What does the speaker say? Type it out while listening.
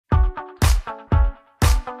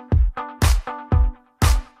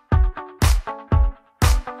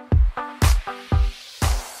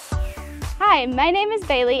Hi, my name is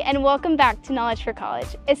Bailey and welcome back to Knowledge for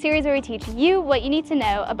College, a series where we teach you what you need to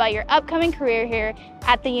know about your upcoming career here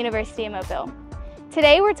at the University of Mobile.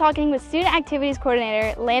 Today we're talking with Student Activities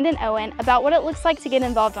Coordinator Landon Owen about what it looks like to get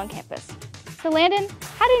involved on campus. So Landon,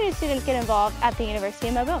 how do new students get involved at the University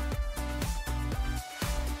of Mobile?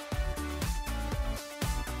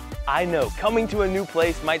 I know, coming to a new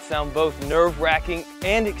place might sound both nerve-wracking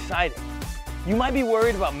and exciting. You might be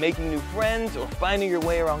worried about making new friends or finding your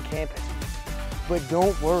way around campus. But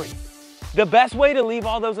don't worry. The best way to leave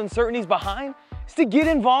all those uncertainties behind is to get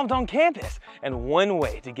involved on campus. And one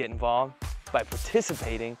way to get involved by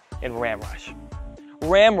participating in Ram Rush.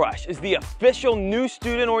 Ram Rush is the official new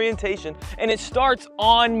student orientation and it starts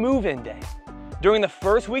on move-in day. During the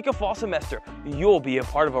first week of fall semester, you'll be a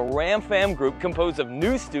part of a Ram Fam group composed of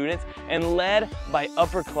new students and led by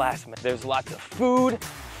upperclassmen. There's lots of food,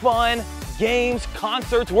 fun, games,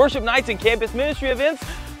 concerts, worship nights, and campus ministry events,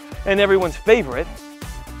 and everyone's favorite,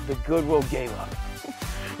 the Goodwill Gala.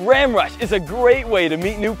 Ram Rush is a great way to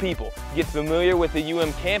meet new people, get familiar with the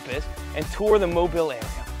UM campus, and tour the Mobile area.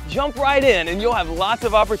 Jump right in and you'll have lots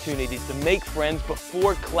of opportunities to make friends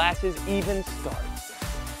before classes even start.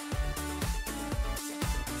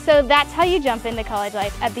 So that's how you jump into college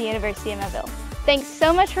life at the University of Mobile. Thanks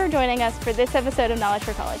so much for joining us for this episode of Knowledge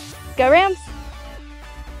for College. Go Rams!